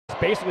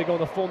basically going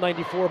the full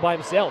 94 by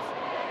himself.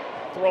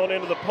 Thrown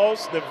into the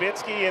post,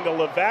 Nowitzki into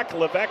Levesque.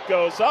 Levesque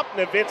goes up,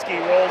 Nowitzki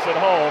rolls it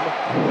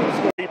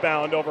home.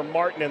 Rebound over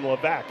Martin and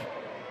Levesque.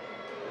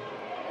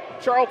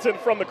 Charlton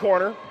from the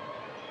corner.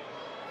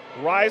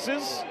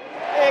 Rises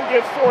and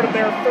gives Fordham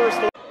their first.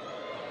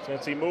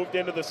 Since he moved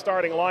into the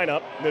starting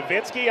lineup,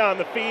 Nowitzki on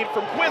the feed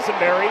from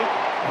Quisenberry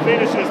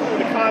finishes through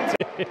the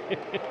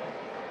contact.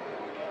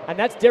 And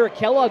that's Derek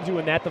Kellogg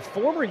doing that, the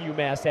former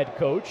UMass head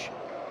coach,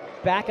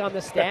 back on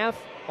the staff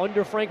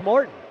under Frank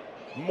Martin.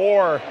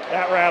 Moore,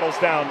 that rattles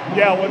down.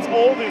 Yeah, what's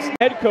old is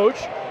head coach.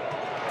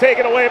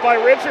 Taken away by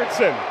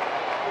Richardson.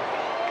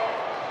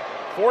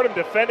 Fordham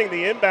defending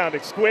the inbound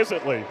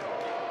exquisitely.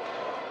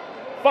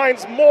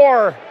 Finds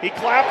Moore. He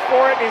clapped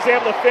for it, and he's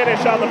able to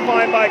finish on the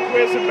find by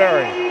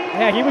Quisenberry.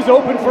 Yeah, he was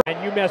open for, and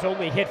UMass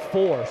only hit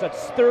 4, so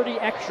that's 30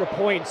 extra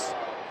points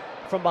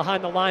from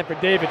behind the line for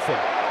Davidson.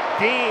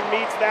 Dean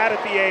meets that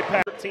at the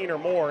apex, 13 or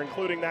more,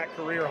 including that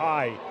career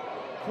high.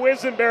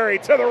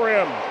 Quisenberry to the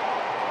rim.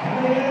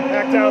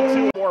 Back down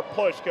 2. More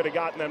push could have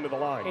gotten them to the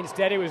line.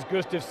 Instead, it was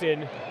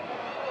Gustafson.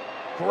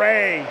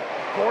 Gray,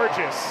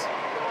 gorgeous.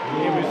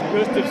 It was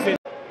Gustafson.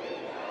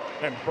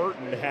 And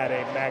Burton had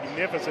a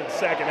magnificent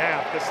second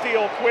half. The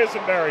steal,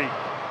 Quisenberry.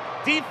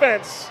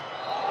 Defense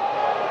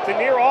to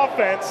near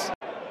offense.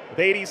 With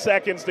 80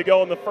 seconds to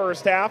go in the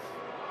first half.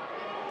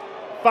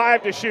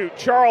 5 to shoot.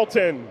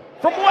 Charlton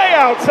from way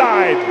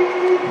outside.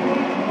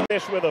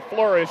 Finish with a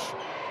flourish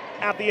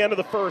at the end of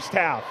the first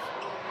half.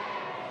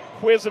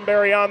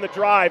 Quisenberry on the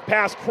drive.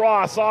 Pass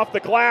cross off the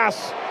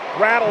glass.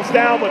 Rattles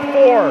down with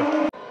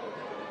 4.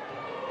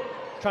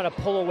 Trying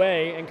to pull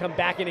away and come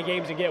back into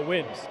games and get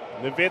wins.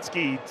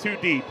 Nowitzki too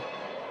deep.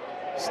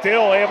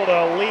 Still able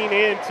to lean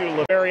into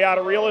Quisenberry out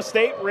of real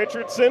estate.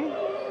 Richardson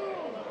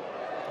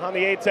on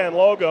the A10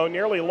 logo.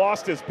 Nearly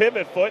lost his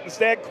pivot foot.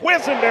 Instead,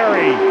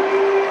 Quisenberry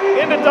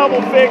into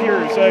double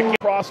figures.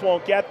 Cross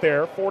won't get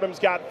there. Fordham's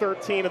got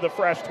 13 of the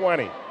fresh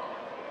 20.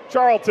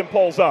 Charlton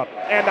pulls up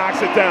and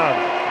knocks it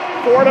down.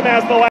 Fordham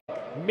has the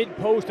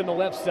mid-post on the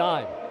left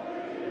side.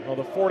 Well,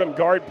 the Fordham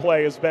guard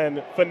play has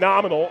been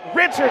phenomenal.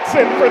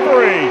 Richardson for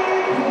 3.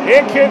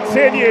 It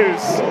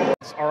continues.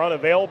 Are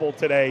unavailable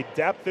today.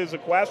 Depth is a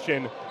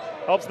question.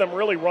 Helps them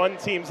really run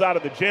teams out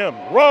of the gym.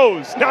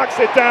 Rose knocks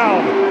it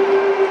down.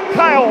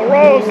 Kyle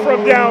Rose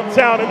from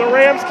downtown, and the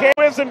Rams can't.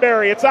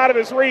 Quisenberry, it's out of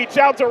his reach.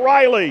 Out to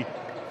Riley.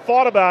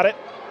 Thought about it.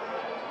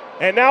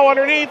 And now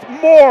underneath,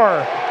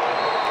 Moore.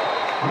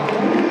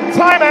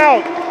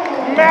 Timeout,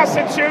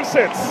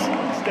 Massachusetts.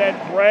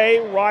 Instead, Gray,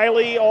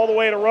 Riley, all the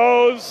way to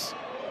Rose.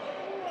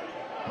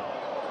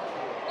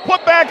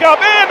 Put back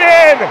up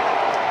and in!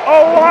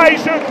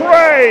 Elijah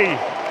Gray!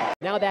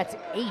 Now that's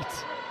 8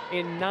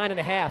 in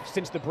 9.5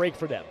 since the break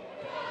for them.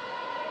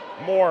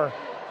 Moore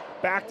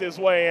backed his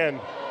way in.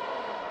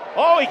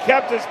 Oh, he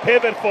kept his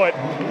pivot foot.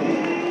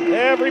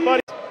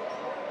 Everybody.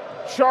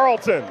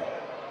 Charlton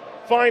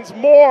finds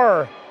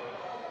Moore.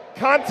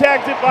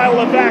 Contacted by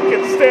Levesque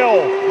and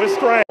still with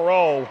strength.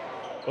 Row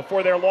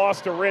before their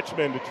loss to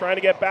Richmond. Trying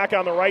to get back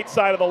on the right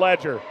side of the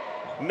ledger.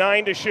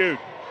 9 to shoot.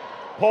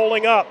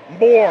 Pulling up,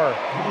 Moore,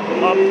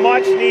 a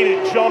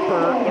much-needed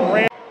jumper. The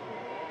Rams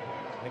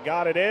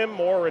got it in.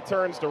 Moore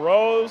returns to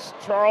Rose.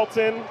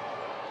 Charlton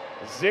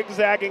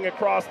zigzagging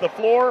across the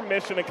floor.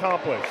 Mission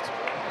accomplished.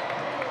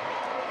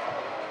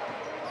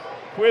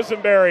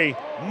 Quisenberry,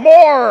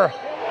 Moore,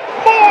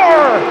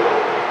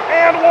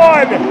 and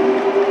 1.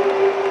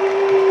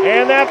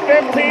 And that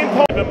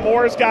 15th. And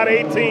Moore's got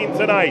 18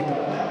 tonight.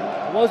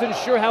 Wasn't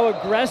sure how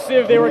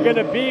aggressive they were going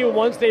to be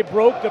once they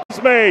broke the.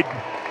 Made.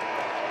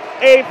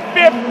 A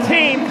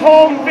 15th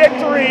home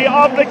victory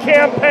of the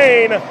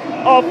campaign,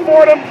 a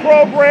Fordham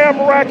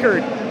program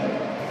record.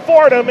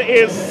 Fordham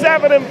is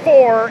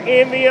 7-4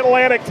 in the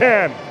Atlantic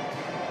 10.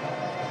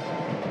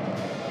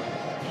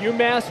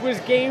 UMass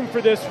was game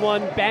for this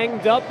one,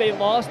 banged up. They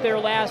lost their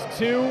last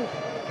 2.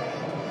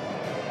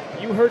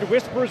 You heard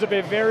whispers of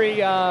a very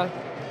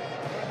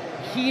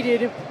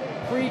heated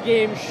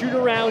pregame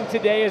shoot-around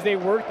today as they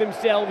worked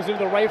themselves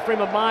into the right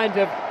frame of mind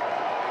to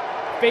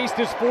face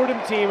this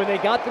Fordham team, and they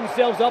got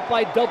themselves up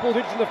by double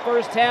digits in the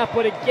first half.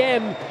 But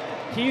again,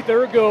 Keith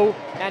Ergo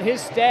and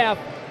his staff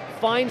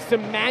find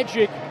some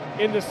magic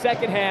in the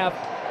second half.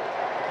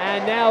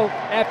 And now,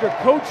 after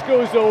Coach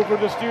goes over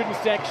the student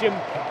section,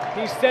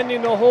 he's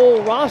sending the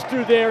whole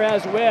roster there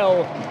as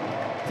well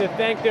to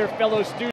thank their fellow students.